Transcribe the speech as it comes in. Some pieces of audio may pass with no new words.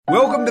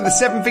Welcome to the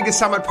Seven Figure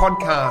Summit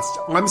podcast.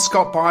 I'm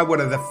Scott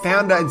Bywater, the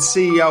founder and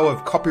CEO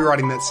of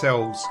Copywriting That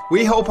Sells.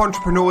 We help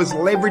entrepreneurs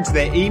leverage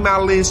their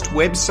email list,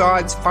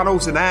 websites,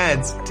 funnels, and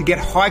ads to get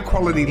high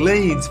quality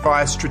leads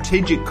via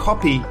strategic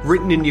copy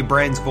written in your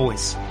brand's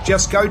voice.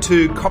 Just go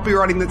to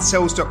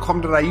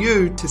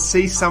copywritingthatsells.com.au to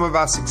see some of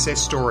our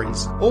success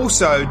stories.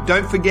 Also,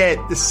 don't forget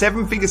the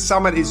Seven Figure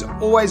Summit is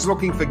always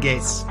looking for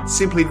guests.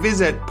 Simply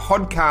visit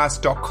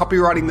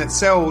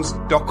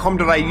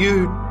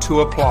podcast.copywritingthatsells.com.au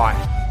to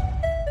apply.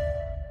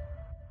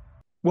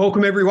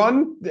 Welcome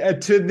everyone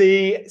to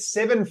the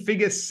Seven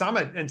Figure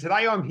Summit, and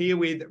today I'm here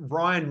with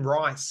Ryan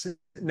Weiss.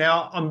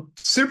 Now, I'm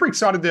super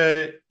excited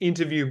to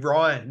interview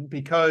Ryan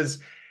because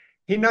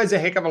he knows a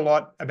heck of a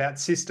lot about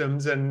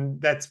systems,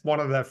 and that's one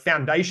of the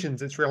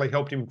foundations that's really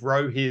helped him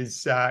grow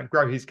his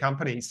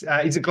companies.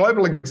 He's a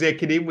global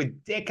executive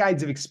with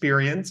decades of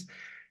experience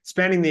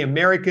spanning the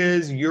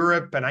Americas,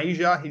 Europe, and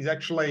Asia. He's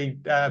actually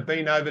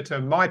been over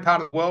to my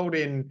part of the world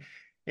in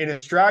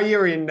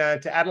Australia,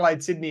 to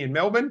Adelaide, Sydney, and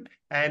Melbourne,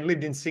 and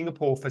lived in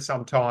Singapore for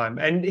some time.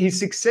 And he's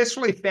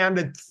successfully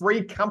founded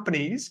 3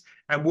 companies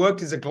and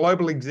worked as a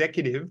global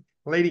executive,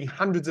 leading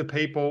hundreds of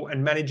people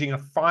and managing a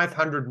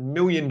 $500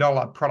 million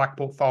product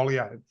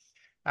portfolio.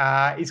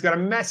 He's got a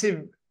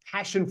massive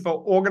passion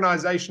for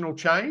organizational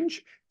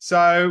change.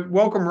 So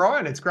welcome,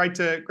 Ryan. It's great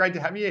to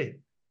have you here.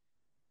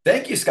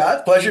 Thank you,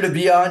 Scott. Pleasure to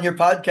be on your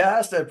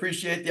podcast. I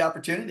appreciate the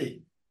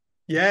opportunity.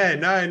 Yeah,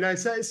 no.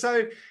 So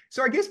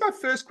I guess my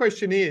first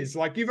question is,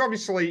 like, you've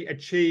obviously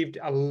achieved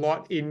a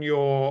lot in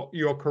your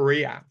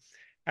career,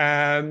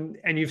 and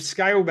you've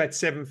scaled that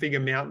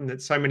 7-figure mountain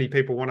that so many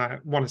people want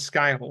to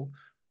scale.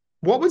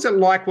 What was it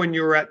like when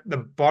you were at the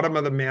bottom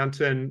of the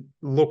mountain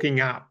looking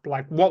up?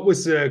 Like, what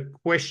was the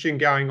question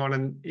going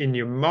on in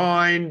your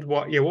mind?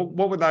 What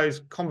were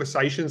those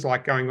conversations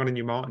like going on in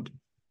your mind?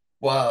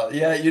 Wow.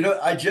 Yeah.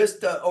 I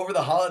just, over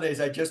the holidays,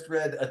 I just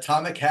read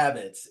Atomic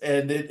Habits,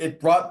 and it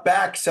brought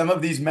back some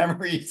of these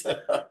memories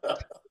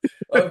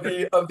of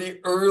the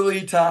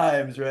early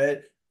times,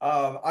 right?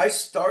 I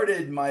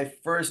started my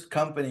first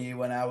company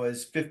when I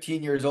was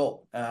 15 years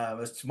old,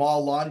 a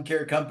small lawn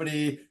care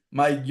company.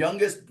 My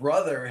youngest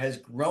brother has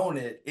grown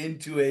it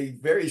into a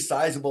very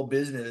sizable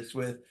business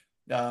with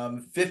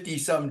 50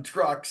 some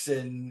trucks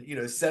and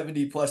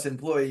 70 plus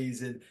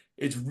employees, and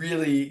it's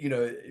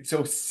really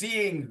so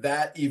seeing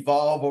that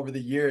evolve over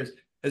the years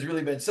has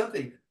really been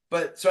something.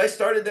 But so I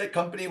started that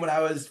company when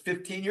I was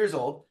 15 years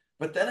old,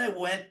 but then I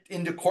went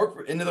into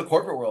the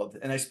corporate world,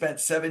 and I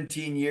spent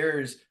 17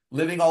 years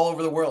living all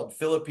over the world: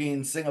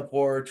 Philippines,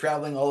 Singapore,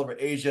 traveling all over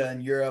Asia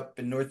and Europe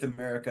and North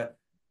America,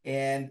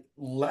 and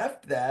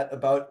left that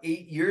about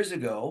 8 years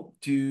ago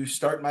to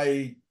start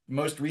my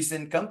most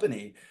recent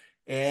company.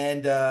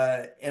 And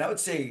I would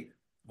say,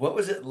 what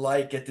was it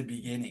like at the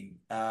beginning?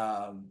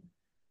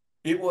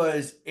 It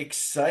was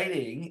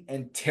exciting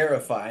and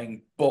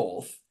terrifying,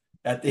 both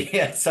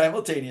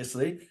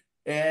simultaneously.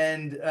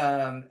 And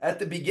at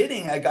the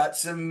beginning, I got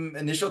some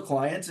initial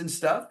clients and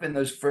stuff. And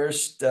those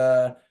first,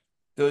 I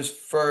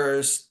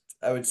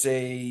would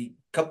say,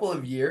 couple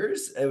of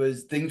years,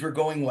 things were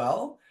going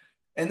well.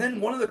 And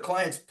then one of the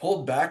clients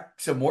pulled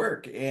back some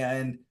work,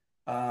 and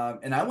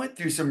I went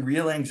through some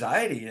real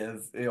anxiety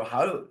of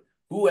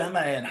who am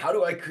I and how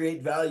do I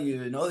create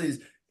value and all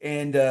these,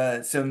 and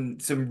some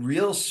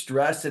real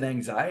stress and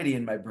anxiety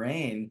in my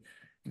brain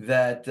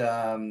that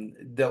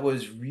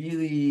was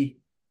really,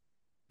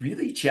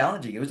 really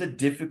challenging. It was a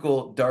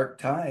difficult, dark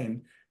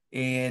time,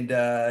 and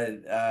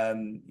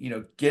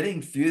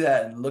getting through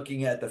that and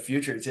looking at the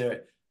future and saying,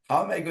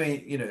 how am I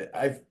going?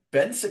 I've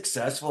been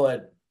successful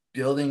at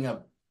building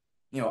a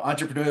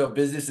entrepreneurial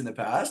business in the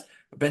past.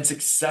 I've been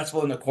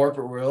successful in the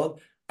corporate world.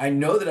 I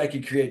know that I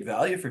can create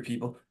value for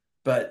people,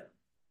 but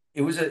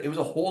it was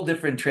a whole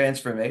different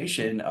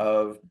transformation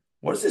of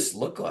what does this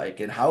look like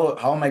and how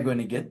am I going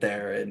to get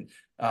there? And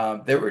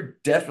there were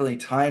definitely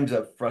times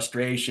of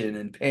frustration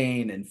and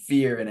pain and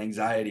fear and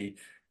anxiety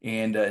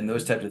and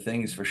those types of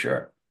things, for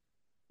sure.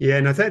 Yeah,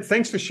 no,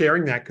 thanks for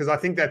sharing that, because I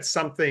think that's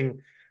something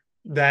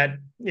that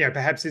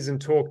perhaps isn't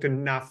talked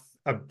enough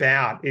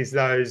about, is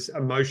those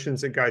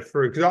emotions that go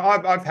through.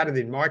 Because I've had it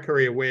in my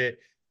career where,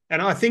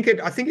 and I think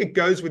it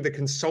goes with the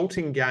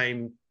consulting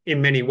game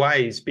in many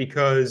ways,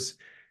 because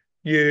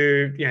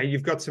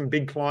you've got some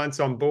big clients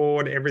on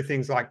board,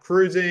 everything's like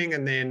cruising,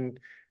 and then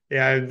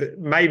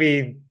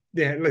maybe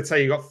let's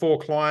say you got 4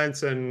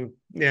 clients, and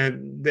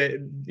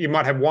you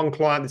might have one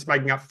client that's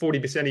making up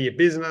 40% of your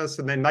business,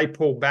 and then they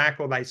pull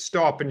back or they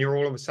stop, and you're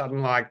all of a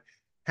sudden like,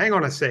 hang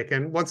on a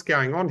second, what's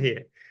going on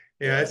here?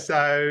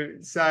 So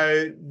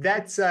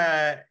that's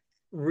a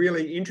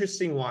really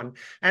interesting one,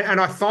 and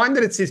I find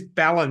that it's this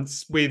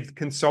balance with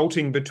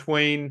consulting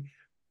between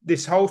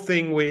this whole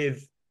thing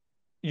with,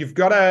 you've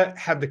got to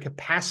have the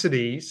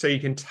capacity so you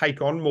can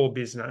take on more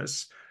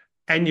business,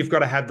 and you've got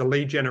to have the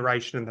lead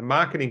generation and the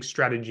marketing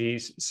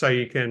strategies so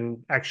you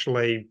can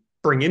actually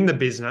bring in the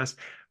business.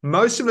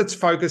 Most of it's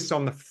focused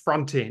on the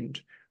front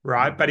end,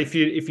 right? But if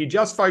you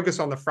just focus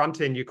on the front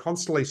end, you're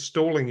constantly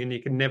stalling and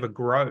you can never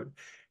grow.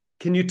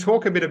 Can you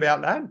talk a bit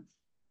about that?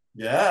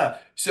 Yeah.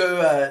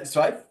 So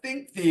I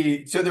think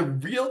the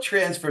real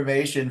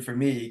transformation for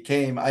me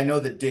came, I know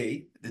the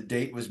date. The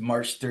date was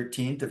March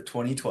 13th of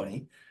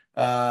 2020.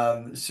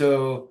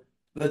 So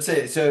let's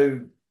say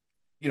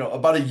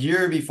about a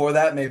year before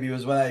that maybe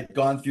was when I'd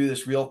gone through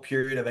this real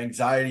period of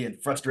anxiety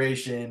and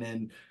frustration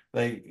and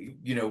like,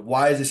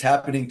 why is this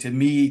happening to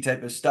me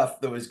type of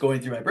stuff that was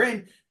going through my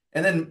brain.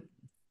 And then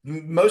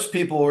most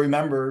people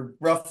remember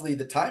roughly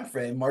the time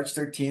frame, March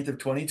 13th of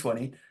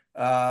 2020,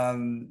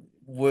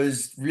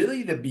 was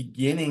really the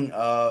beginning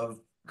of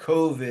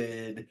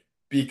COVID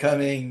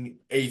becoming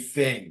a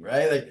thing,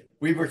 right? Like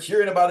we were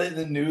hearing about it in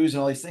the news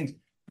and all these things.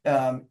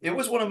 It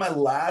was one of my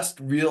last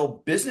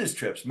real business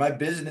trips. My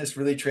business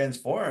really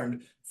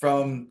transformed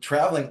from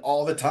traveling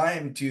all the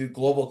time to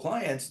global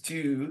clients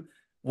to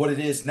what it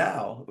is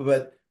now.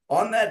 But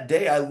on that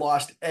day, I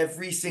lost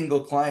every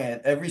single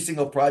client, every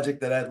single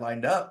project that I'd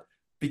lined up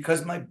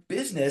because my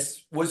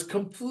business was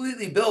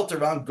completely built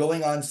around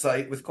going on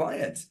site with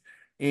clients.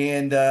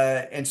 And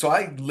so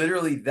I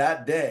literally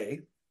that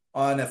day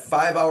on a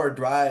 5 hour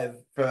drive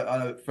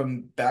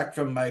from back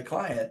from my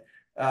client,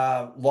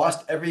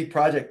 lost every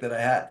project that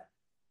I had.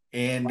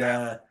 And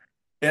I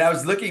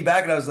was looking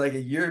back and I was like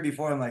a year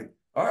before, I'm like,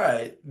 all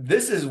right,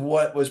 this is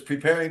what was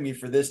preparing me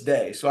for this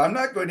day. So I'm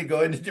not going to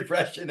go into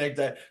depression,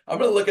 anxiety. I'm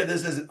going to look at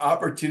this as an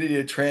opportunity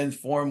to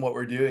transform what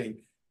we're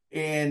doing.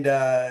 And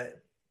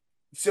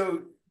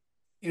so,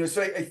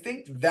 I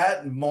think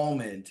that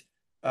moment,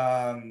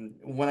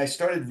 when I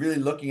started really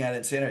looking at it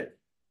and saying, all right,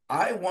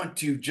 I want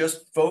to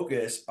just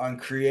focus on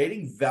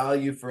creating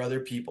value for other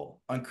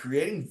people, on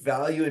creating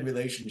value in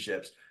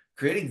relationships,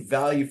 creating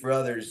value for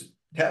others,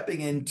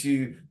 tapping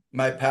into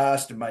my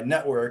past and my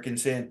network and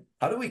saying,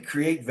 how do we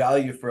create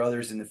value for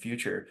others in the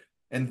future?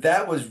 And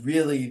that was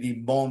really the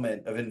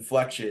moment of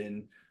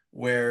inflection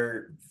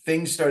where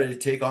things started to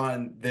take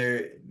on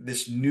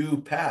this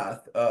new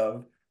path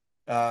of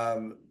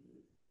um,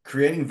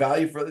 creating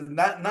value for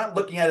not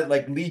looking at it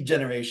like lead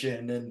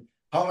generation and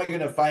how am I going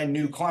to find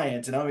new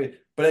clients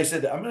but I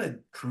said I'm going to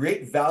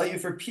create value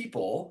for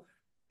people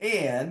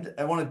and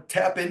I want to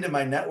tap into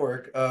my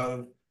network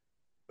of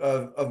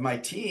my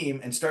team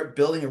and start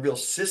building a real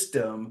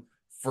system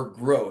for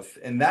growth.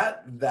 And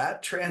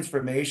that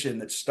transformation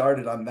that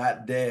started on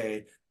that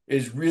day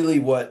is really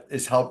what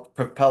has helped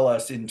propel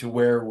us into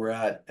where we're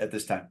at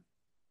this time.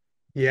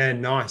 Yeah,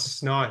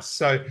 nice, nice.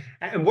 So,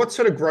 and what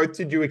sort of growth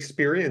did you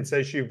experience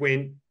as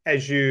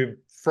you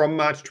from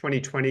March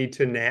 2020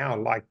 to now?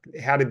 Like,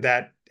 how did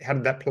that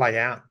play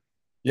out?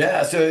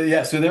 So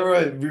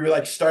we were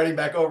like starting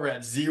back over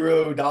at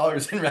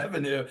 $0 in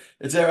revenue.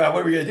 It's what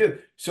are we gonna do?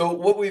 So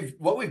what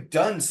we've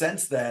done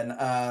since then,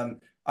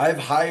 I've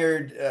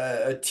hired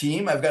a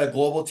team. I've got a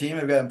global team.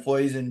 I've got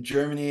employees in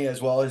Germany as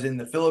well as in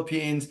the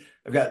Philippines.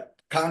 I've got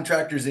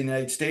contractors in the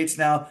United States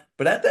now.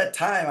 But at that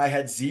time, I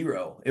had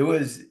zero. It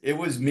was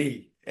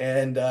me,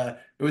 and it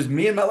was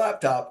me and my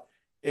laptop.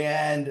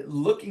 And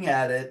looking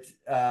at it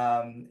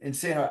and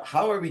saying, "All right,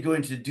 how are we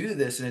going to do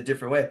this in a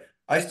different way?"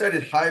 I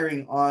started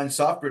hiring on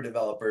software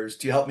developers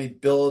to help me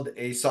build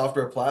a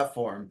software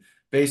platform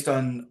based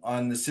on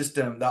the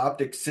system, the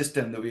optic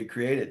system that we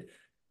created.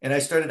 And I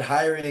started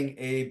hiring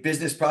a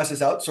business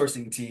process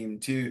outsourcing team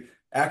to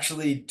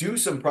actually do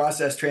some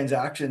process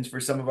transactions for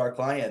some of our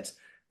clients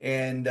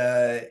and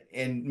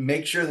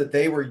make sure that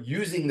they were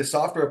using the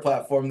software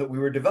platform that we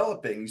were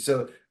developing.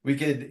 So we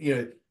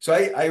could, so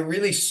I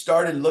really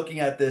started looking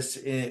at this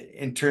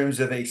in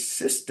terms of a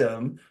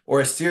system or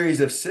a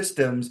series of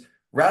systems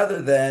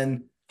rather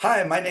than,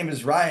 hi, my name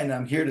is Ryan,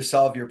 I'm here to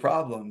solve your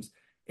problems.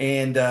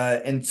 And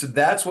so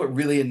that's what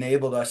really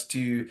enabled us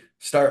to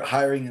start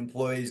hiring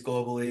employees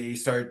globally,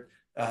 start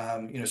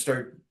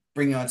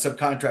bringing on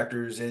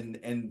subcontractors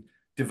and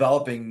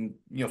developing,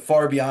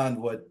 far beyond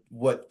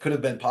what could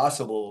have been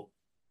possible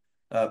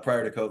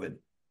prior to COVID.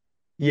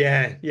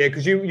 Yeah, yeah,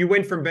 because you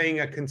went from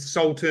being a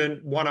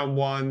consultant,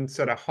 one-on-one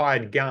sort of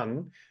hired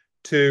gun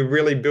to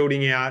really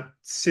building out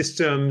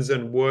systems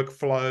and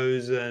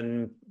workflows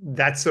and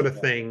that sort of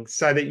thing,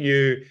 so that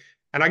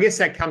and I guess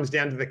that comes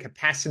down to the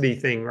capacity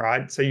thing,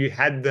 right? So you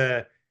had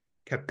the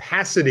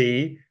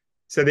capacity,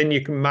 so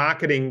then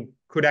marketing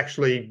could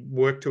actually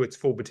work to its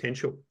full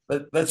potential.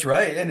 That's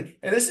right. And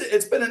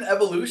it's been an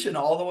evolution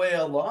all the way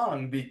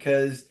along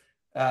because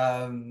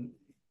um,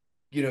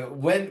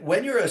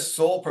 when you're a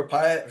sole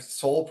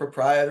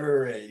proprietor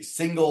or a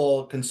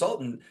single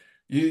consultant,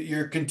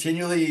 you're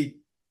continually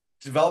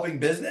developing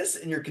business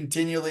and you're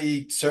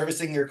continually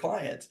servicing your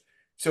clients.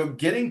 So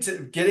getting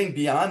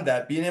beyond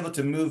that, being able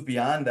to move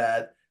beyond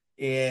that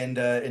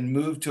and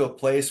move to a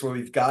place where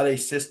we've got a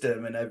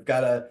system and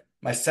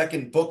my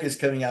second book is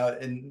coming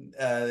out in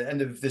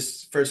end of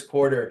this first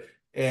quarter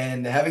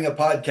and having a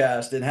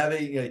podcast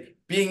and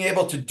being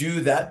able to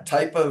do that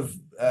type of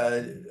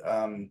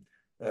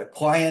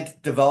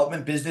client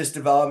development, business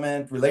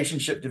development,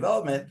 relationship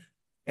development,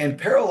 and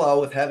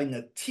parallel with having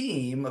a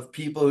team of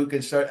people who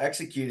can start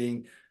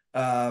executing.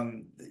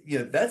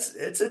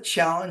 It's a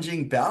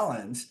challenging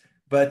balance,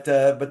 but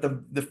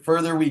the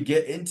further we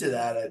get into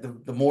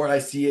that, the more I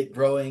see it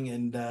growing,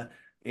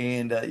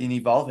 and in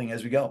evolving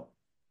as we go.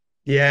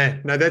 Yeah,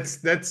 no,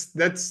 that's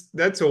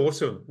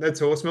awesome.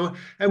 That's awesome.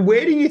 And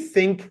what do you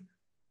think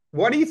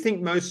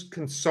most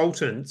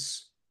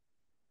consultants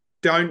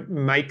don't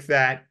make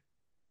that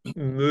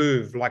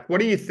move? Like, what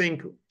do you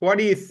think,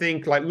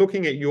 like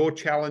looking at your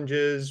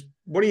challenges,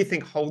 what do you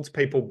think holds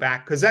people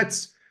back? Because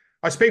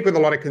I speak with a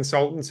lot of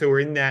consultants who are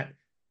in that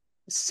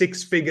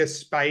six-figure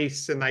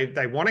space and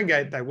they want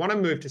to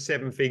move to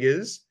seven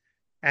figures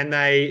and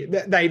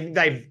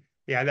they've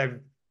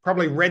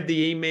probably read the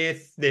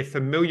E-Myth, they're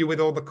familiar with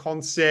all the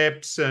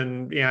concepts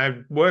and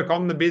work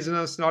on the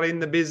business, not in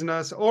the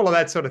business, all of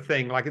that sort of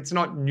thing. Like it's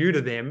not new to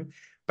them,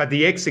 but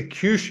the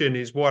execution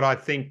is what I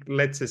think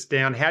lets us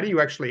down. How do you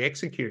actually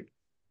execute?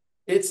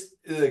 It's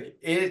like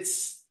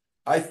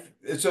I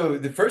so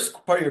the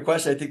first part of your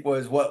question I think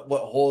was what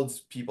holds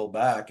people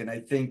back, and I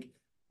think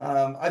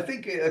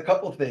a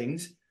couple of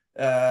things.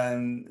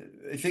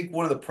 I think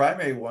one of the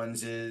primary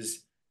ones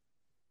is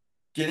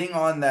getting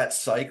on that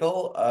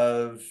cycle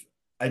of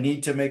I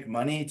need to make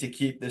money to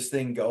keep this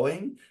thing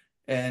going,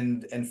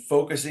 and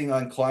focusing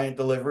on client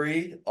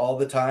delivery all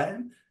the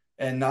time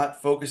and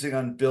not focusing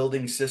on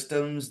building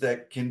systems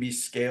that can be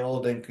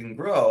scaled and can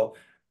grow.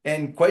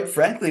 And quite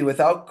frankly,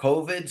 without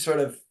COVID sort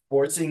of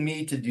forcing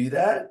me to do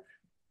that,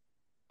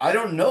 I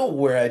don't know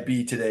where I'd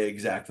be today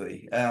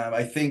exactly.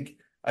 I think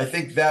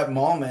that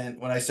moment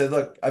when I said,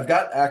 "Look, I've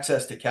got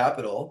access to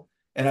capital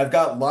and I've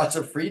got lots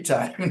of free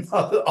time, and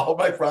all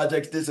my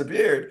projects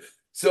disappeared."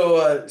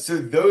 So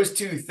those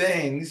two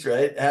things,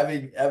 right?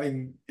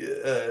 Having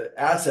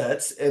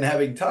assets and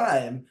having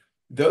time,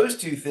 those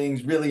two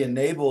things really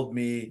enabled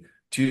me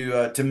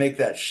to make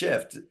that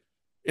shift.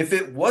 If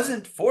it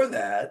wasn't for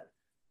that,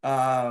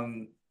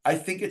 I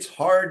think it's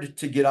hard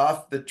to get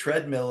off the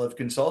treadmill of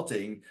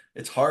consulting.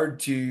 It's hard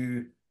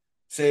to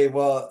say,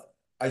 well,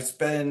 I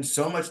spend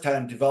so much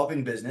time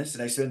developing business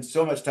and I spend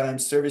so much time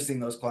servicing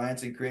those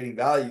clients and creating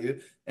value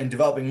and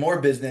developing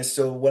more business.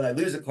 So when I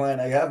lose a client,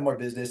 I have more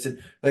business,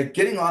 and like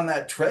getting on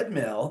that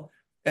treadmill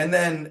and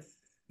then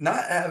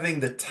not having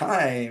the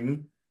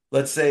time.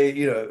 Let's say,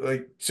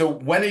 like, so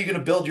when are you going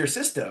to build your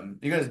system?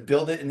 You're going to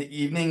build it in the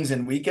evenings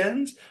and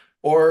weekends?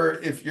 Or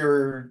if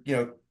you're,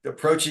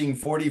 approaching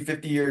 40,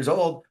 50 years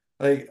old,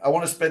 like I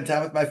want to spend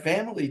time with my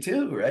family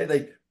too, right?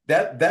 Like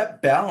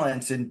that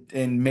balance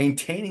and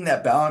maintaining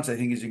that balance, I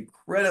think is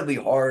incredibly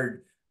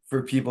hard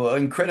for people,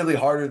 incredibly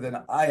harder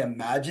than I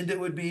imagined it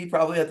would be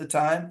probably at the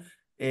time.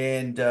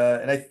 And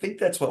I think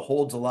that's what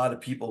holds a lot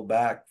of people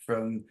back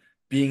from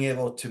being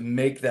able to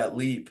make that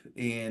leap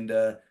and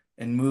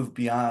move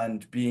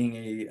beyond being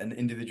an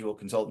individual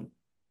consultant.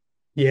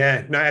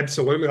 Yeah, no,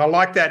 absolutely. I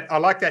like that. I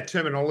like that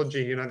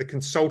terminology, the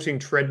consulting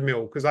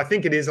treadmill, because I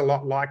think it is a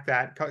lot like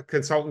that.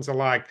 Consultants are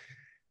like,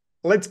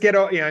 let's get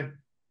on,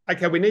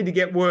 okay, we need to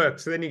get work.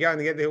 So then you go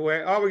and get the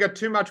work. Oh, we got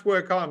too much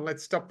work on.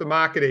 Let's stop the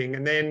marketing.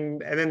 And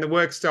then the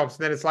work stops.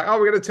 And then it's like, oh,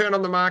 we're going to turn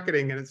on the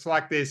marketing. And it's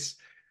like this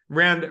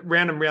round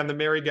and round the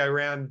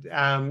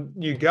merry-go-round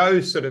you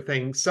go sort of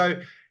thing.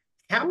 So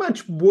how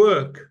much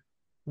work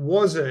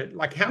was it?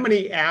 Like how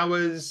many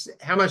hours,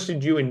 how much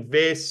did you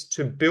invest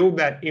to build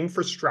that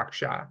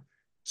infrastructure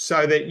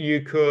so that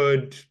you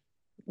could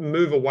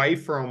move away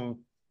from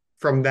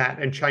that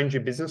and change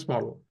your business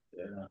model?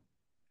 Yeah.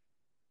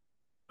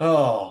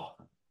 Oh,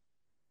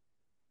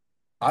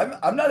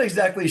 I'm not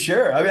exactly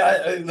sure. I mean,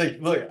 I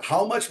like look,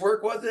 how much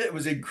work was it? It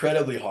was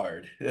incredibly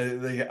hard.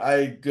 Like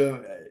I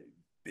go,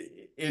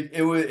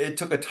 it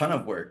took a ton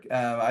of work.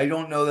 I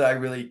don't know that I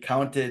really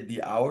counted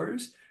the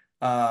hours.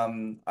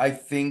 I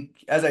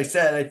think, as I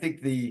said, I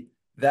think the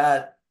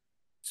that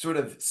sort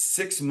of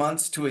 6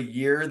 months to a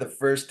year, the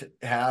first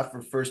half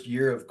or first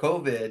year of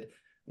COVID,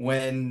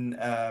 when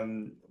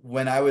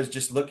I was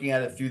just looking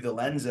at it through the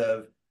lens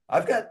of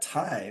I've got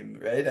time,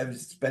 right? I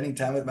was spending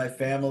time with my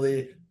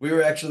family. We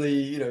were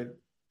actually,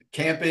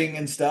 camping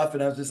and stuff,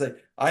 and I was just like,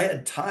 I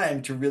had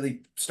time to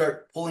really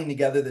start pulling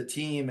together the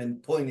team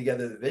and pulling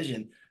together the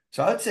vision.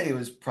 So I would say it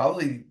was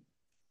probably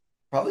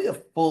a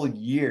full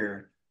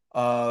year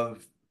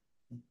of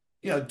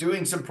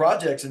doing some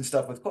projects and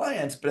stuff with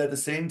clients, but at the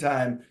same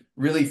time,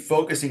 really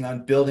focusing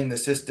on building the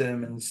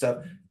system and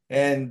stuff.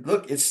 And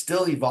look, it's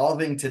still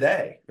evolving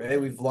today, right?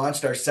 We've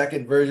launched our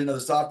second version of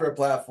the software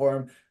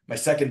platform. My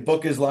second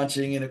book is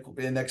launching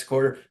in next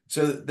quarter.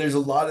 So there's a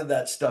lot of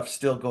that stuff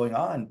still going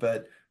on,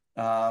 but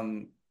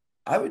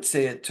I would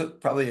say it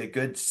took probably a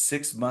good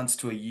 6 months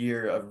to a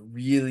year of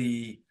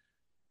really,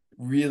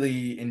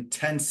 really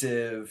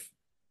intensive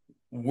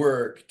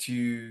work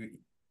to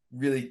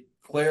really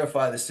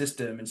clarify the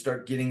system and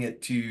start getting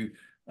it to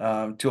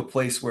a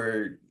place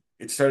where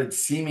it started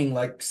seeming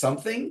like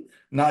something,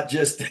 not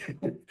just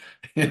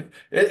it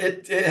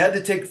had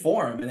to take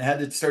form, and it had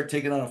to start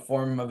taking on a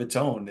form of its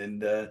own.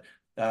 And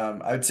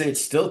I would say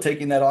it's still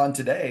taking that on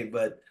today,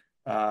 but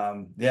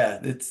yeah,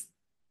 it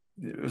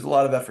was a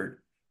lot of effort.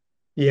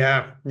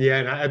 Yeah,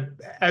 yeah, no,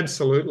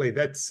 absolutely.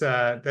 That's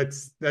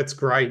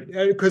great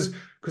because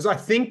I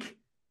think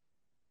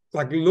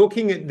like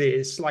looking at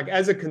this, like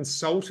as a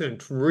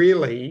consultant,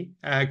 really,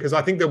 because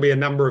I think there'll be a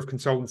number of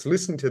consultants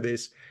listening to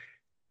this.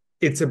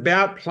 it's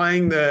about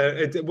playing well,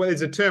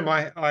 there's a term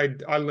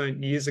I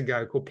learned years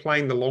ago called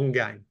playing the long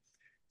game.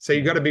 So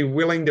you've got to Mhm. be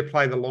willing to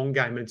play the long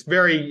game. And it's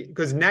very,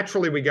 because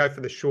naturally we go for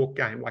the short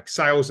game, like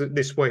sales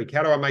this week.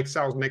 How do I make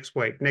sales next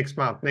week, next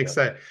month, Yeah. next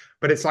day?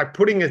 But it's like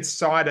putting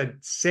aside a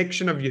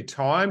section of your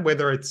time,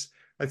 whether it's,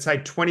 let's say,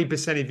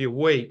 20% of your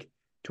week,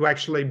 to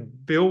actually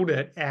build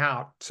it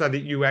out so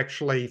that you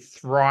actually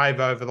thrive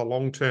over the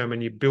long term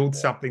and you build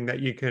Yeah. something that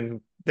you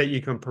can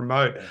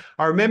promote. Yeah.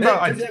 I remember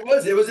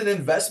Because it was an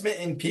investment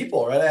in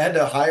people, right? I had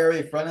to hire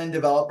a front end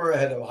developer, I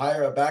had to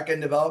hire a back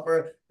end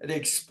developer, and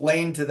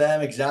explain to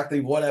them exactly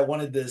what I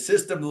wanted the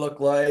system to look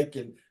like,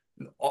 and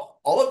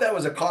all of that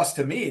was a cost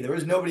to me. There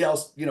was nobody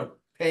else,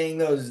 paying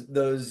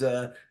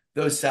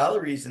those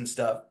salaries and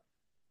stuff,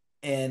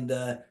 and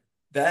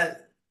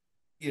that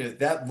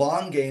that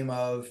long game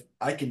of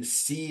I can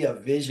see a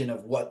vision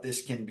of what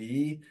this can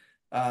be,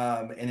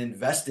 and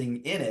investing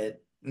in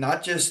it,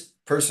 not just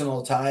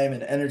personal time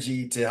and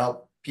energy to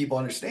help people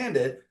understand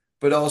it,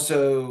 but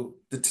also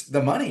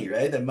the money,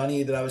 right? The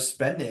money that I was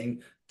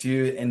spending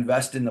to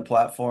invest in the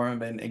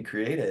platform and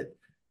create it.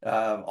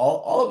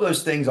 All of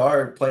those things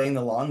are playing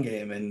the long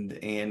game, and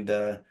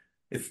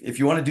if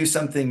you want to do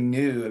something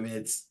new, I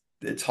mean,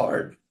 it's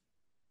hard.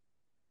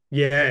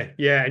 yeah,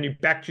 and you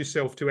backed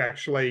yourself to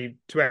actually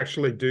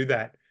do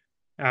that,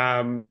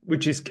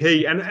 which is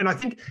key. And I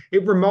think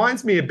it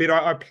reminds me a bit.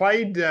 I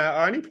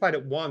only played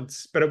it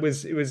once, but it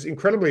was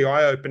incredibly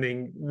eye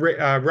opening.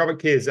 Robert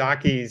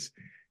Kiyosaki's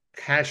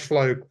cash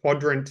flow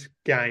quadrant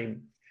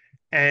game,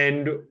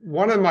 and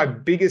one of my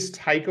biggest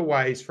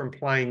takeaways from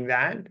playing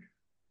that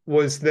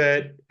was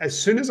that as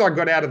soon as I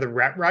got out of the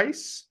rat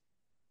race,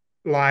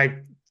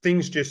 like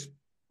things just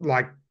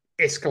like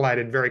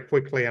escalated very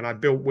quickly and I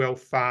built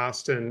wealth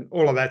fast and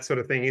all of that sort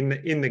of thing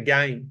in the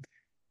game.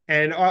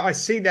 And I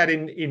see that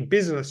in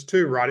business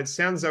too, right? It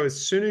sounds though as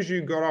soon as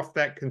you got off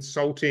that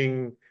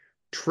consulting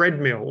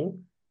treadmill,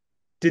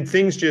 did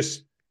things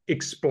just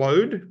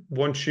explode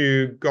once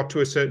you got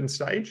to a certain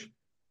stage?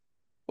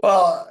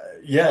 Well,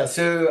 yeah,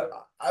 so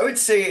I would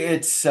say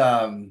it's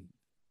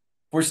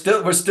we're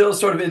still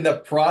sort of in the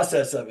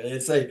process of it.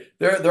 It's like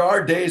there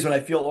are days when I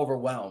feel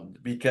overwhelmed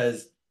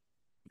because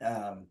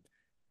um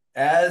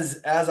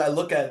as I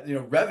look at,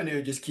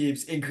 revenue just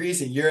keeps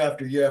increasing year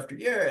after year after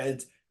year.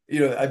 It's,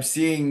 I'm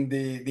seeing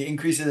the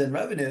increases in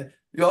revenue.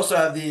 You also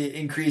have the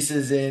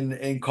increases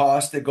in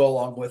cost that go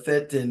along with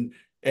it,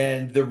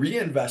 and the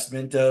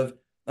reinvestment of,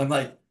 I'm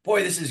like,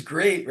 boy, this is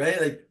great,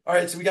 right? Like, all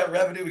right, so we got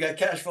revenue, we got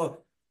cash flow,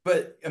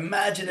 but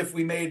imagine if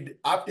we made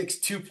optics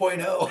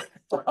 2.0,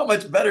 how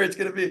much better it's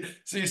going to be.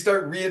 So you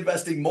start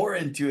reinvesting more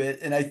into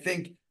it, and I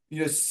think,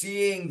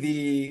 seeing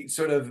the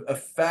sort of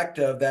effect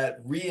of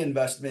that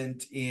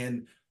reinvestment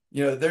in,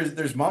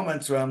 there's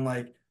moments where I'm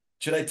like,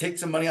 should I take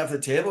some money off the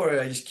table, or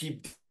I just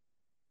keep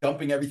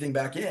dumping everything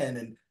back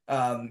in?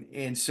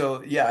 And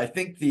so yeah, I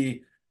think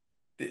the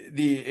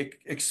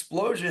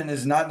explosion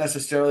is not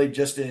necessarily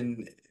just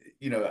in,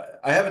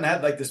 I haven't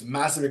had like this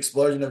massive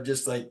explosion of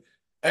just like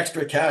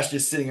extra cash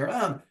just sitting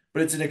around,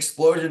 but it's an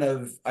explosion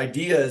of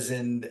ideas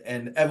and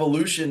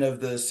evolution of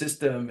the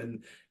system,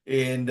 and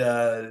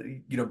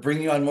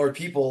bringing on more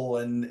people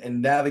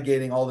and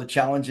navigating all the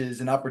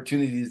challenges and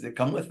opportunities that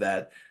come with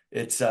that.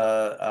 It's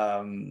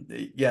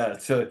yeah,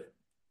 so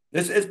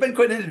it's been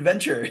quite an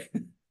adventure.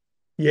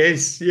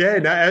 Yes, yeah,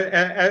 no,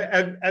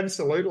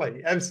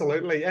 absolutely,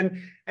 absolutely.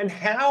 And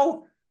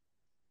how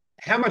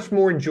much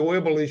more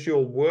enjoyable is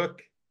your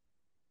work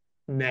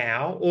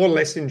now or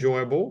less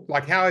enjoyable?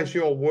 Like how has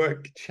your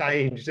work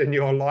changed and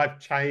your life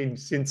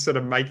changed since sort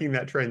of making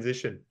that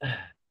transition?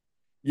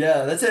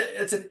 Yeah,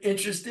 it's an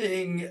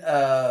interesting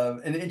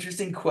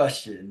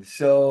question.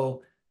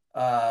 So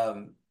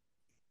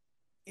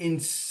in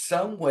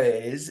some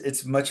ways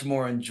it's much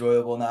more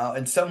enjoyable now.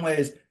 In some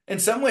ways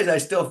I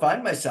still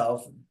find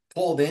myself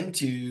pulled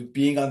into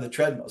being on the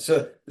treadmill.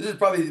 So this is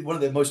probably one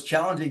of the most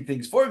challenging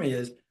things for me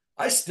is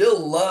I still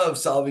love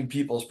solving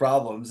people's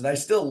problems, and I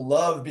still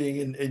love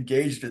being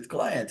engaged with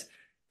clients.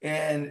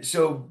 And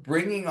so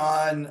bringing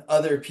on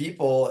other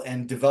people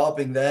and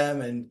developing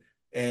them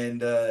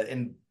and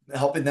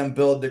helping them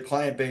build their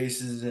client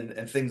bases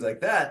and things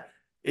like that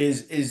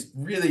is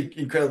really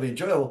incredibly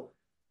enjoyable.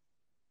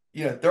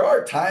 There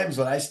are times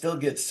when I still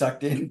get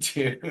sucked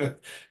into,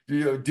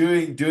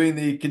 doing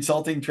the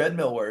consulting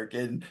treadmill work,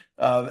 and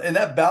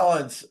that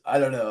balance, I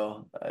don't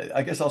know.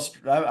 I guess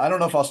I don't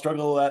know if I'll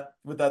struggle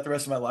with that the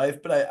rest of my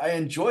life, but I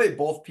enjoy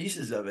both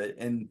pieces of it.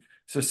 And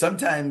so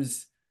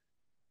sometimes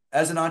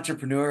as an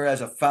entrepreneur,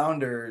 as a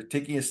founder,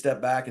 taking a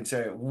step back and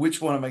saying,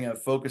 which one am I going to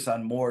focus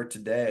on more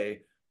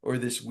today or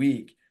this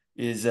week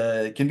is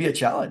can be a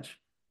challenge.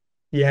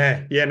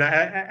 Yeah, no,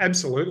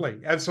 absolutely,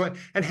 absolutely.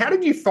 And how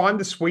did you find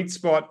the sweet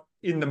spot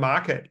in the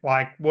market?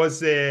 Like, what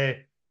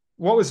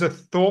was the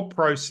thought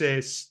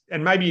process?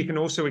 And maybe you can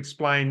also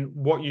explain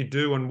what you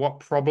do and what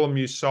problem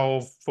you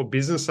solve for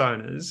business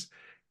owners,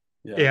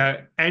 Yeah.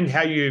 yeah, and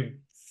how you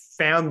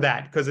found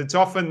that, because it's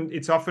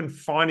often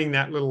finding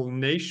that little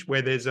niche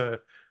where there's a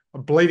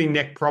bleeding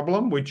neck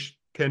problem which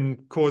can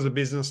cause a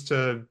business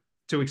to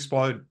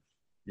explode.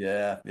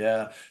 Yeah,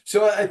 yeah.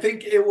 So I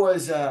think it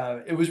was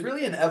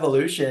really an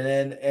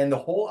evolution, and the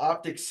whole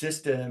optic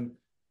system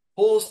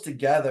pulls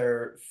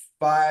together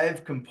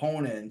five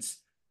components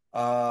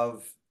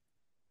of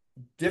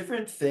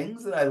different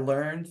things that I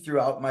learned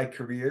throughout my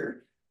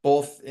career,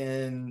 both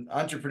in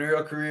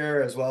entrepreneurial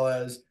career as well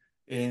as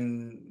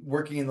in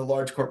working in the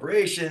large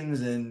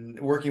corporations and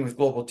working with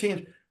global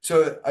teams.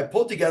 So I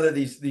pulled together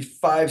these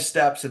five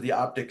steps of the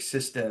optic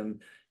system,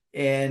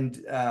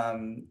 and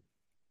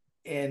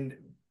and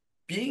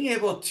being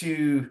able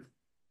to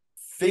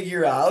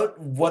figure out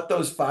what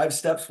those five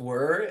steps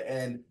were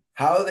and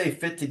how they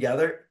fit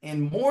together,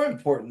 and more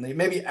importantly,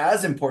 maybe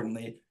as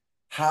importantly,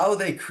 how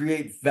they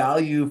create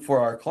value for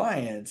our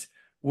clients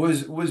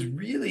was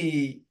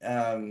really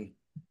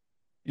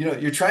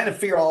you're trying to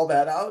figure all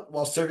that out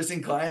while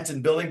servicing clients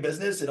and building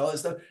business and all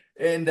this stuff.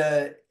 And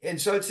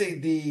so I'd say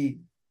the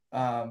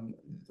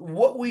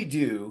what we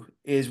do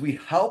is we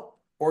help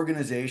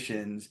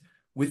organizations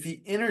with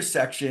the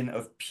intersection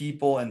of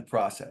people and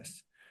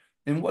process.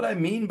 And what I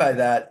mean by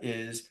that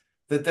is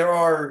that there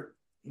are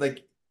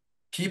like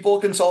people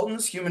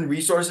consultants, human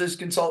resources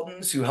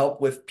consultants who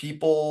help with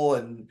people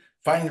and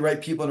finding the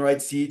right people in the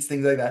right seats,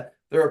 things like that.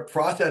 There are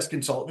process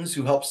consultants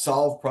who help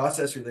solve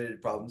process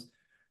related problems.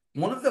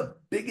 One of the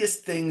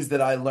biggest things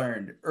that I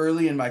learned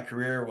early in my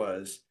career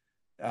was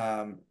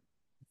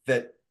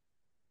that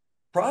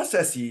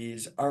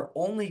processes are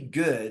only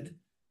good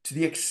to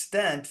the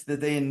extent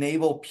that they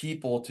enable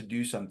people to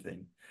do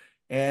something.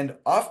 And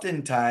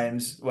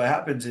oftentimes, what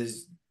happens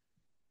is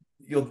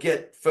you'll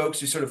get folks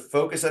who sort of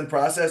focus on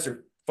process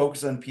or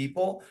focus on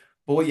people,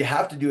 but what you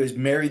have to do is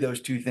marry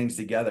those two things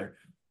together.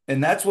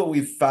 And that's what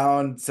we've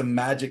found some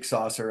magic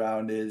sauce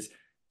around is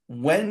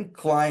when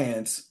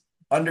clients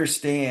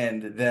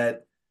understand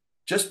that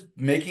just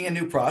making a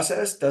new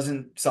process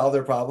doesn't solve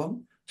their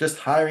problem, just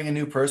hiring a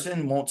new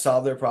person won't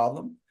solve their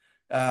problem.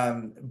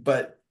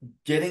 But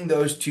getting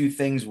those two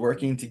things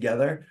working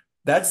together,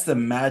 that's the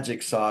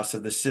magic sauce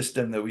of the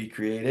system that we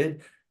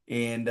created.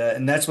 And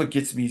that's what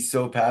gets me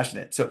so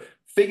passionate. So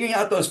figuring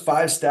out those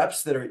five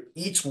steps that are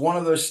each one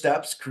of those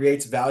steps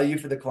creates value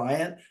for the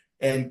client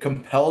and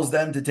compels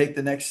them to take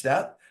the next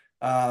step.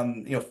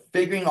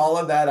 Figuring all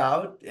of that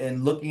out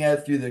and looking at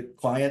it through the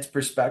client's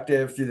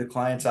perspective, through the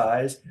client's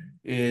eyes,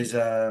 is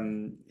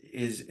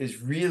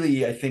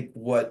really, I think,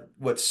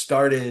 what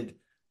started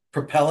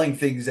propelling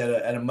things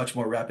at a much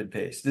more rapid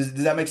pace. Does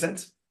that make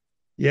sense?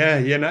 Yeah,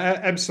 yeah, no,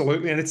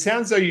 absolutely. And it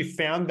sounds though you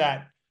found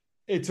that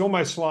it's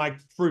almost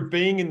like through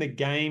being in the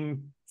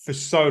game for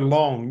so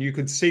long, you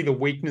could see the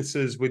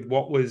weaknesses with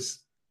what was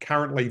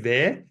currently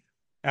there.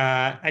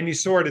 And you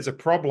saw it as a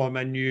problem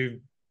and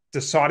you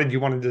decided you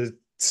wanted to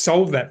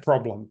solve that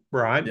problem,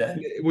 right? Yeah,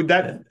 Would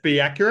yeah. that be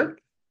accurate?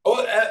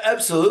 Oh,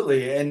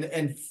 absolutely.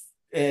 And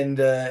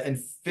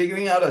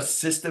figuring out a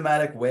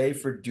systematic way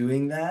for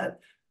doing that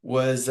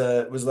was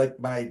like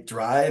my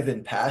drive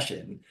and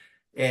passion.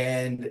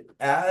 And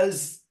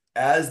as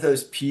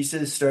those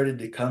pieces started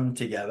to come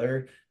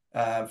together,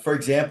 for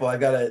example, I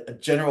got a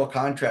general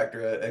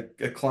contractor,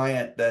 a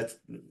client that's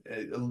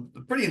a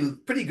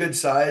pretty good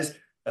size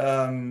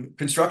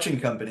construction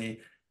company,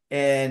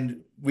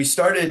 and we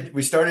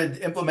started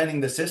implementing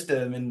the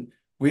system, and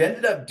we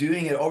ended up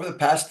doing it over the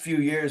past few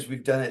years.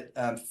 We've done it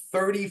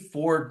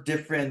 34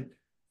 different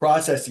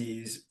process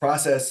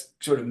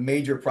sort of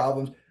major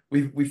problems.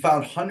 We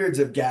found hundreds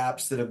of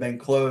gaps that have been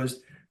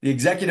closed. The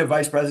executive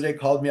vice president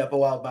called me up a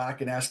while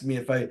back and asked me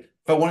if I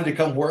wanted to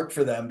come work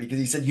for them because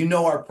he said,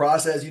 our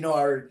process,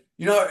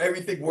 how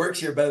everything works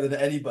here better than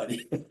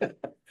anybody.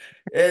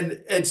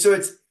 And so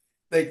it's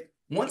like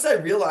once I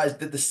realized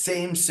that the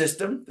same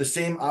system, the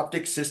same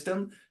optic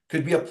system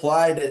could be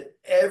applied at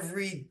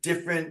every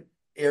different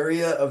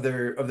area of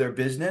their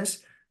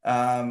business,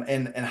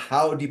 and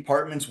how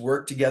departments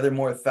work together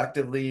more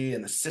effectively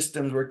and the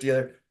systems work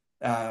together.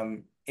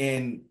 And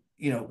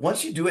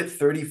once you do it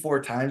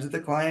 34 times with the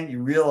client,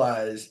 you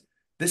realize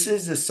this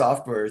is a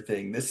software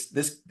thing. This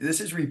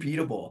is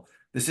repeatable.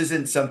 This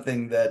isn't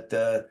something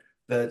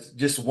that's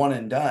just one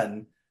and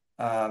done.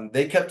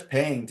 They kept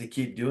paying to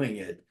keep doing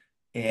it.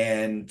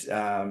 And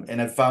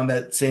I found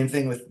that same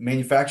thing with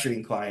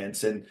manufacturing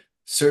clients and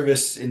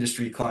service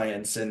industry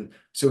clients. And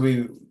so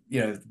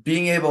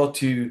being able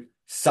to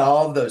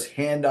solve those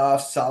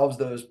handoffs, solves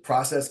those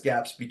process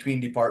gaps between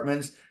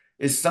departments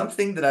is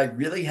something that I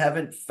really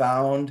haven't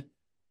found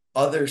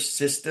other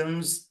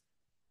systems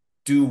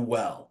do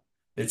well.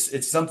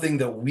 It's something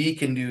that we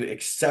can do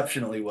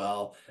exceptionally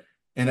well.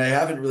 And I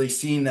haven't really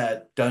seen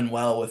that done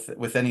well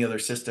with any other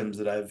systems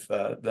that I've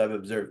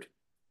observed.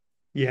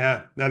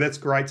 Yeah, no, that's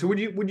great. So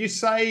would you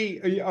say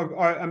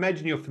I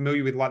imagine you're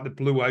familiar with like the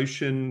blue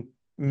ocean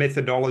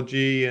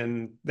methodology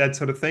and that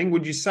sort of thing.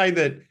 Would you say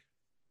that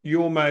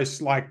you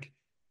almost like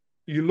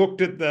you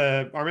looked at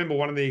I remember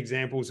one of the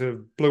examples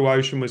of blue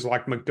ocean was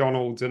like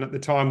McDonald's, and at the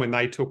time when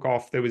they took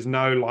off, there was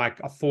no like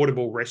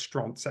affordable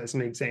restaurants as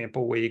an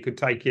example where you could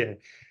take your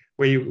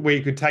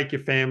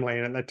family,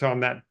 and at that time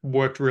that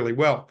worked really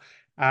well.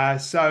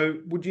 So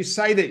would you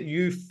say that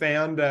you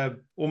found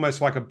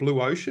almost like a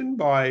blue ocean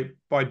by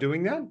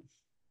doing that?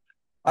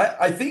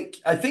 I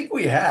think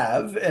we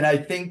have, and I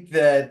think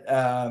that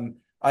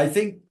I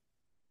think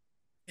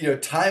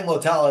time will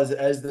tell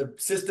as the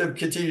system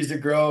continues to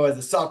grow, as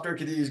the software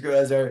continues to grow,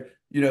 as our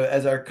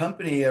as our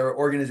company or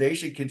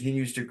organization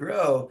continues to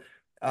grow.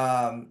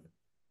 Um,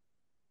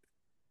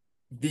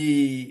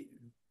 the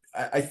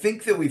I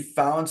think that we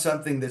found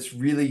something that's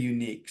really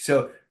unique.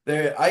 So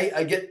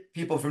I get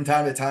people from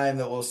time to time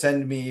that will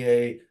send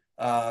me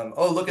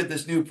oh, look at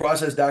this new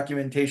process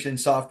documentation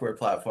software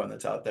platform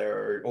that's out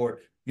there, or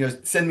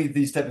send me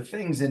these type of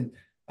things.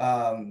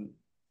 Um,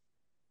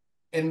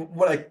 and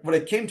what I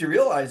came to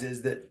realize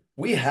is that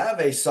we have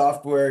a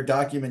software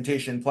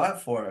documentation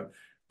platform,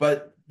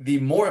 but the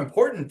more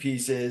important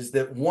piece is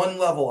that one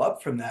level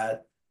up from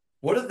that,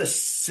 what are the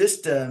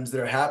systems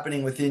that are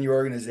happening within your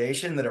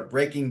organization that are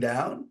breaking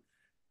down?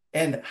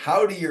 And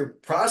how do your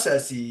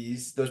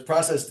processes, those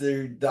processes that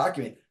you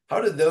document,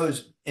 how do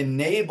those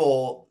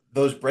enable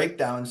those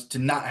breakdowns to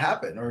not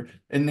happen, or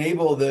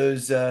enable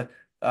those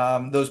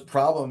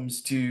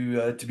problems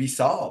to be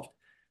solved?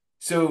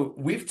 So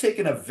we've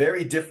taken a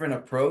very different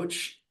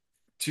approach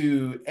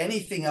to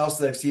anything else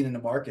that I've seen in the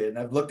market. And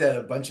I've looked at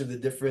a bunch of the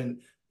different,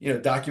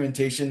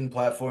 documentation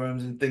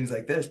platforms and things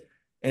like this.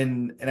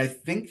 And I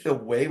think the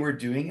way we're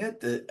doing it,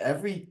 that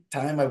every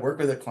time I work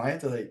with a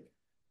client, they're like,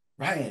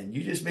 Ryan,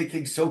 you just make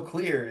things so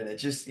clear. And it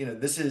just,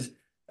 this is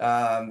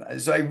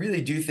so I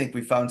really do think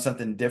we found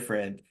something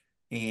different.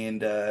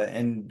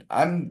 And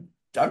I'm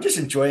just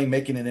enjoying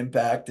making an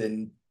impact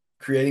and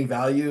creating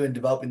value and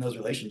developing those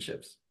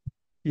relationships.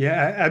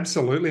 Yeah,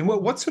 absolutely. And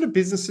what sort of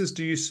businesses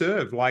do you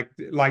serve? Like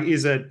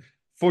is it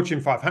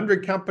Fortune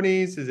 500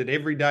 companies? Is it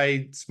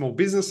everyday small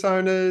business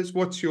owners?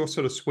 What's your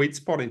sort of sweet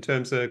spot in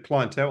terms of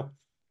clientele?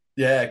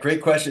 Yeah,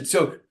 great question.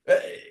 So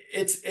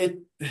it's it,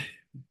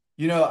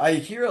 I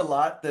hear a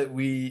lot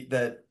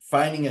that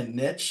finding a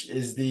niche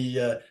is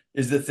the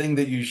thing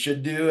that you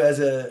should do as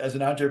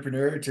an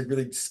entrepreneur to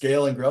really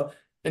scale and grow.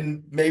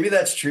 And maybe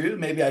that's true.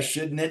 Maybe I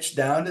should niche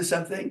down to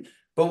something.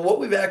 But what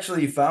we've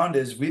actually found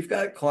is we've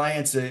got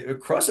clients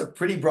across a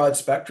pretty broad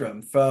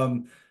spectrum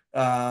from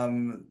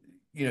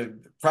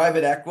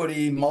private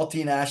equity,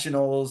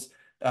 multinationals,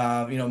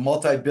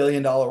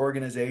 multi-billion dollar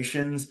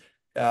organizations.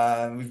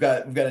 We've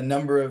got a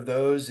number of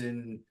those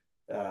in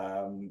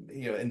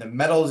the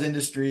metals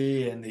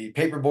industry and the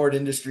paperboard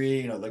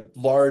industry, like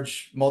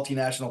large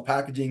multinational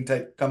packaging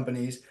type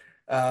companies.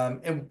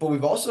 But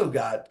we've also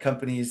got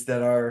companies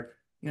that are,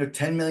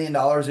 $10 million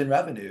in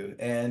revenue,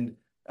 and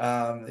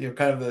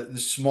kind of the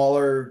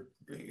smaller,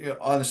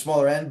 on the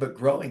smaller end, but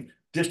growing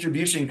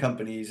distribution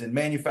companies and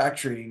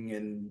manufacturing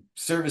and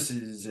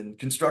services and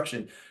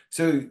construction.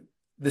 So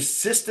the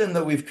system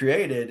that we've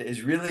created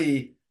is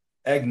really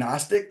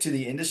agnostic to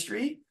the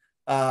industry.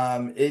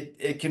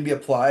 It can be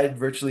applied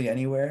virtually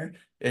anywhere.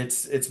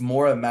 It's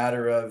more a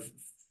matter of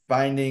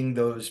finding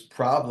those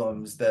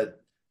problems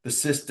that the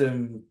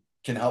system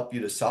can help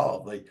you to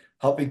solve, like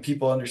helping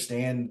people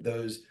understand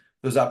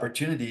those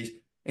opportunities,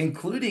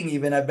 including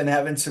even I've been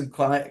having some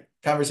client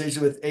conversations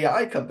with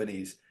AI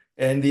companies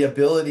and the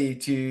ability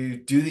to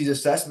do these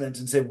assessments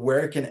and say,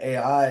 where can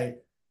AI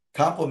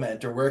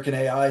complement, or where can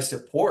AI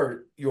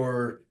support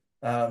your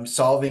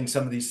solving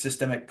some of these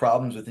systemic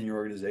problems within your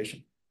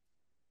organization?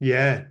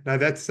 Yeah, no,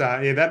 that's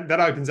yeah, that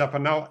opens up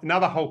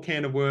another whole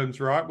can of worms,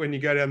 right? When you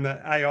go down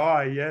the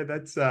AI, yeah,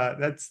 that's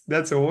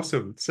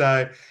awesome.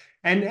 So,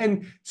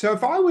 and so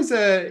if I was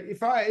a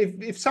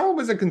if someone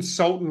was a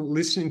consultant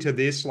listening to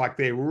this, like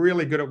they're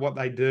really good at what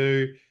they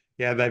do,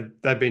 yeah,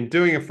 they've been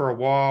doing it for a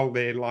while,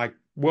 they're like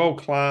world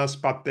class,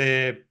 but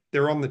they're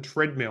on the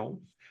treadmill.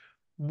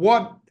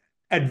 What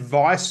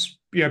advice,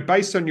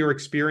 based on your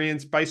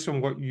experience, based on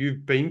what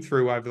you've been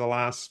through over the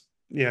last,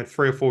 3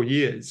 or 4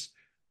 years,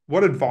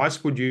 what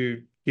advice would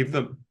you give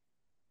them?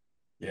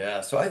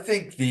 Yeah, so I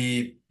think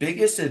the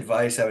biggest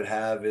advice I would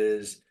have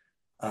is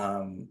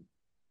um,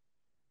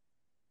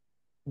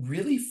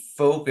 really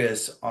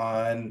focus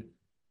on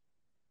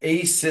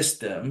a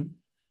system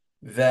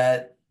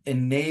that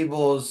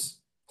enables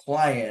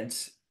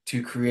clients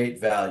to create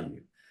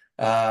value.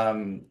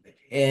 Um,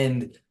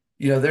 and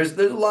there's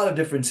a lot of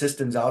different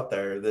systems out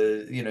there.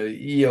 The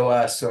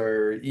EOS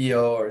or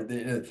EO, or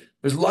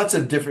there's lots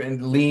of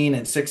different Lean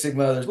and Six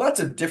Sigma. There's lots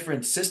of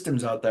different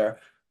systems out there.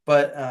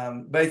 But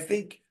I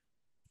think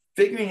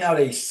figuring out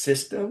a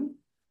system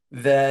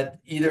that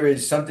either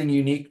is something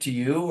unique to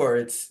you, or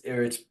it's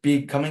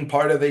becoming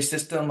part of a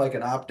system like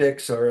an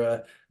optics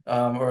or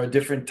a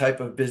different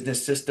type of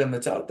business system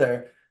that's out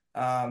there.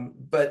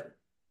 But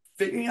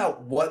figuring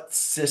out what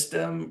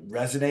system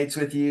resonates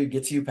with you,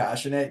 gets you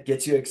passionate,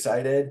 gets you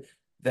excited,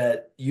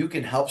 that you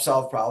can help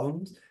solve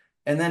problems,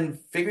 and then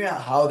figuring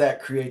out how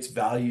that creates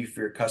value for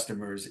your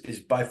customers is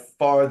by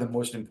far the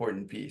most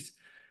important piece.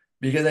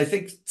 Because I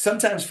think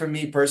sometimes for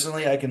me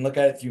personally, I can look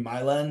at it through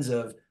my lens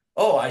of,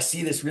 oh, I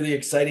see this really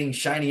exciting,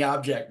 shiny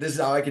object. This is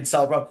how I can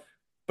solve a problem.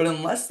 But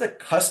unless the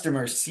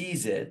customer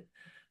sees it,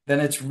 then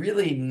it's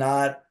really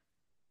not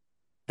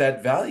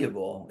that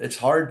valuable. It's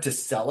hard to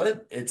sell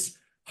it. It's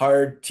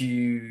hard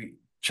to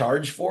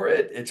charge for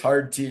it. It's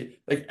hard to,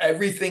 like,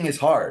 everything is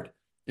hard.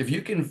 If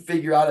you can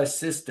figure out a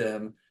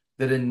system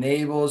that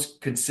enables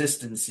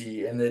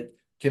consistency and that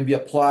can be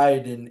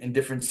applied in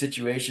different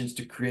situations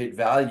to create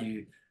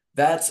value,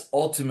 that's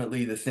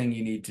ultimately the thing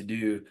you need to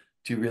do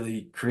to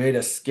really create a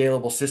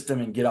scalable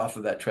system and get off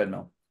of that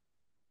treadmill.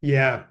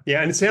 Yeah,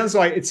 yeah, and it sounds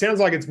like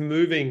it's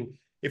moving.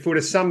 If we were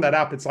to sum that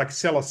up, it's like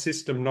sell a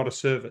system, not a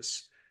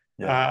service.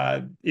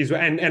 Yeah.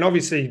 And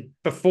obviously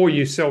before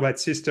you sell that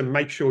system,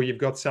 make sure you've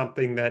got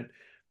something that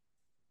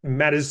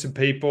matters to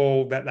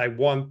people, that they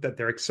want, that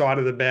they're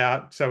excited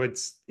about. So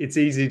it's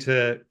easy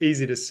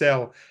to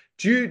sell.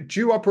 Do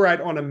you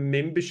operate on a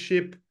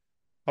membership?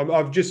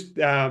 I've just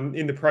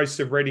in the process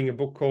of reading a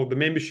book called The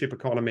Membership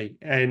Economy,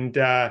 and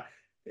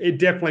it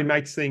definitely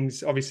makes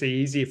things obviously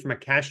easier from a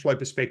cash flow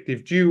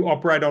perspective. Do you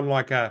operate on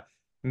like a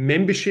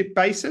membership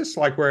basis,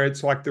 like where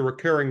it's like the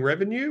recurring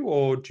revenue,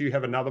 or do you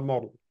have another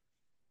model?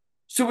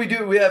 So we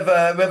do. We have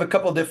a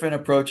couple different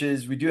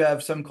approaches. We do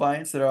have some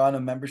clients that are on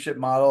a membership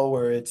model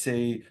where it's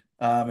a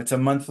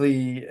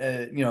monthly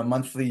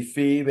monthly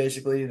fee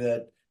basically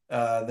that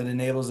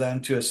enables them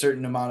to a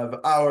certain amount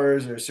of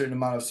hours or a certain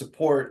amount of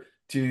support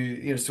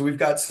to. So we've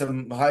got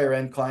some higher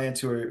end clients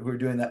who are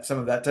doing that, some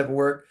of that type of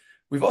work.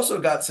 We've also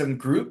got some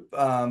group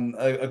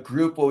a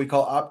group what we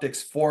call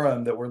Optics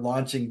Forum that we're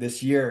launching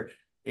this year.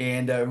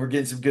 And we're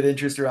getting some good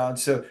interest around.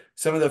 So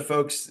some of the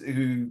folks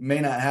who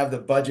may not have the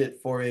budget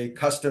for a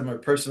custom or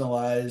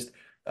personalized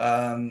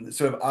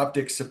sort of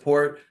optics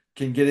support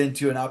can get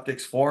into an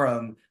optics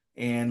forum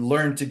and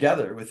learn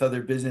together with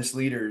other business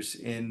leaders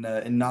in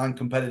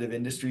non-competitive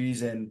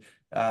industries and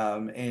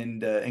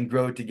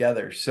grow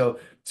together. So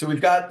we've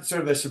got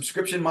sort of a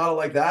subscription model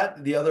like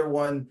that. The other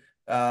one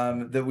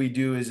that we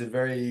do is a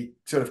very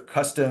sort of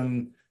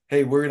custom.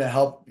 Hey, we're going to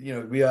help,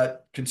 we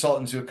got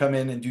consultants who come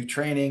in and do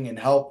training and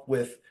help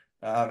with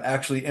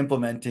actually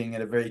implementing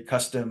at a very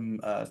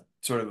custom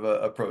sort of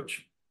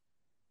approach.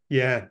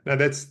 Yeah, no,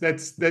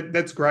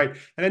 that's great.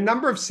 And a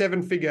number of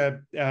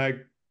seven-figure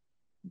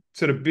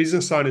sort of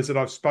business owners that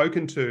I've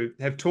spoken to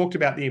have talked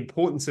about the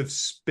importance of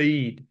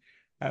speed,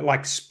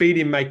 like speed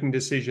in making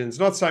decisions,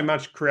 not so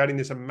much creating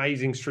this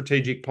amazing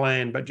strategic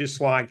plan, but just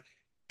like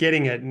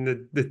getting it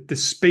and the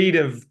speed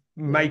of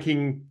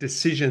making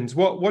decisions.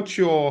 What's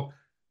your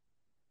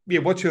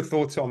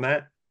thoughts on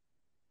that?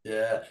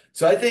 Yeah.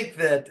 So I think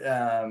that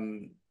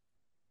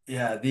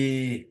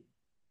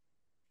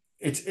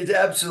it's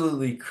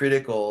absolutely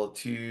critical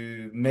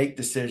to make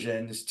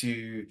decisions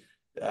to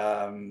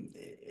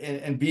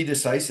and be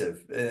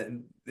decisive.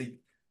 And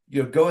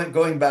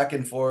going back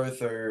and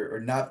forth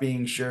or not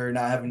being sure,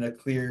 not having a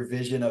clear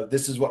vision of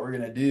this is what we're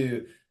going to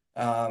do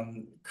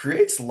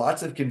creates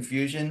lots of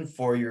confusion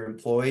for your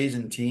employees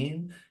and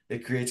team.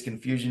 It creates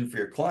confusion for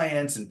your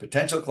clients and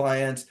potential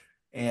clients.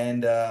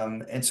 And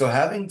so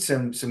having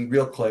some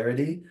real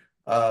clarity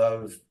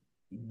of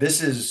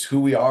this is who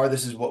we are,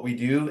 this is what we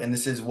do, and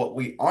this is what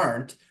we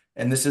aren't,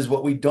 and this is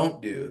what we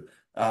don't do.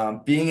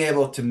 Being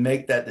able to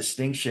make that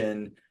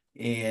distinction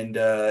and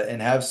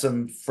have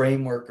some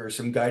framework or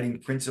some guiding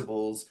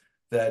principles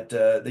that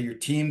your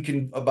team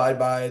can abide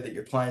by, that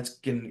your clients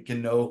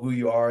can know who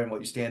you are and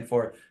what you stand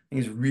for, I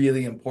think is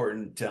really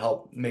important to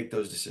help make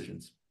those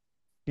decisions.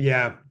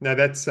 Yeah, no,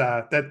 that's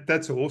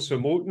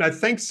awesome. Well, no,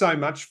 thanks so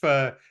much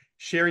for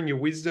sharing your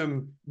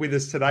wisdom with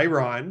us today,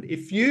 Ryan.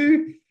 If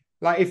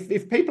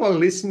people are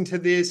listening to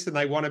this and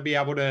they want to be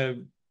able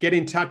to get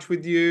in touch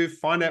with you,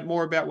 find out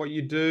more about what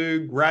you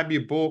do, grab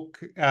your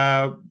book,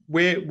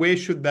 where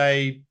should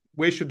they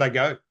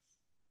go?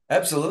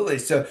 Absolutely.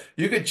 So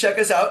you can check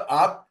us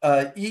out.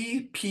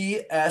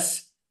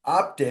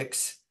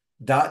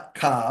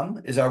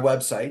 EPSoptics.com is our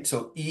website.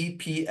 So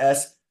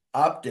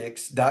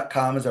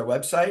EPSoptics.com is our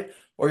website.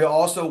 Or you're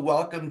also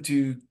welcome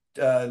to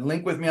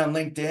link with me on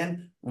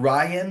LinkedIn,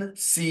 Ryan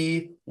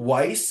C.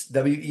 Weiss,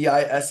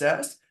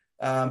 Weiss.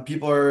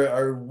 People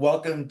are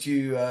welcome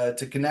to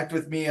connect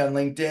with me on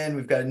LinkedIn.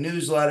 We've got a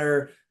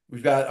newsletter.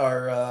 We've got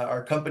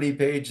our company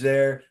page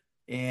there.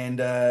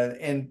 But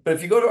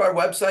if you go to our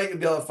website, you'll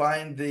be able to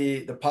find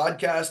the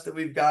podcast that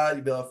we've got.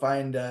 You'll be able to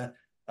find a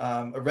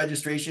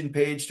registration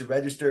page to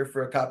register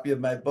for a copy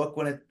of my book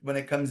when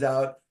it comes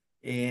out,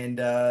 and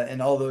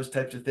all those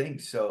types of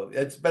things. So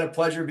it's been a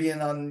pleasure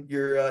being on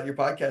your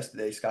podcast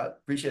today, Scott.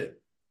 Appreciate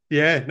it.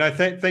 Yeah, no,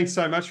 thanks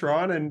so much,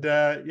 Ryan,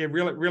 and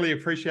really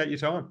appreciate your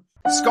time.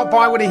 Scott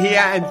Bywater here,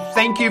 and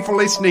thank you for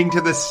listening to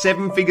the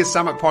Seven Figure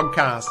Summit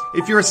podcast.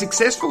 If you're a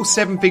successful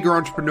seven-figure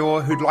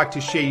entrepreneur who'd like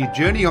to share your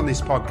journey on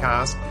this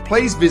podcast,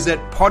 please visit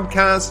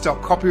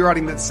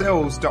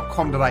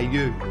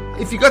podcast.copywritingthatsells.com.au.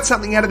 If you got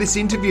something out of this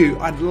interview,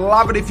 I'd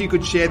love it if you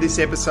could share this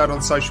episode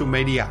on social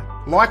media.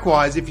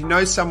 Likewise, if you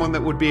know someone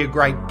that would be a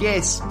great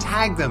guest,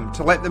 tag them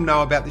to let them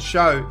know about the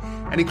show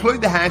and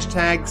include the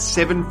hashtag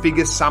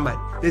 7-Figure Summit.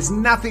 There's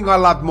nothing I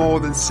love more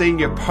than seeing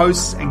your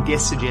posts and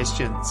guest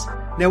suggestions.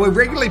 Now, we're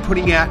regularly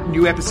putting out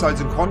new episodes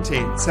and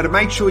content, so to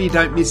make sure you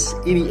don't miss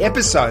any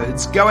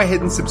episodes, go ahead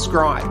and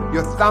subscribe.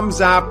 Your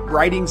thumbs up,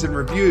 ratings and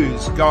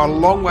reviews go a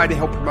long way to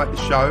help promote the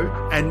show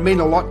and mean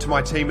a lot to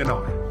my team and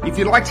I. If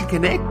you'd like to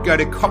connect, go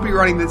to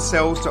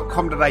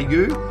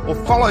copywritingthatsells.com.au or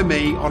follow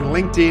me on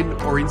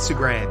LinkedIn or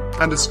Instagram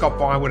under Scott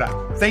Bywater.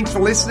 Thanks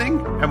for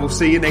listening, and we'll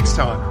see you next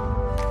time.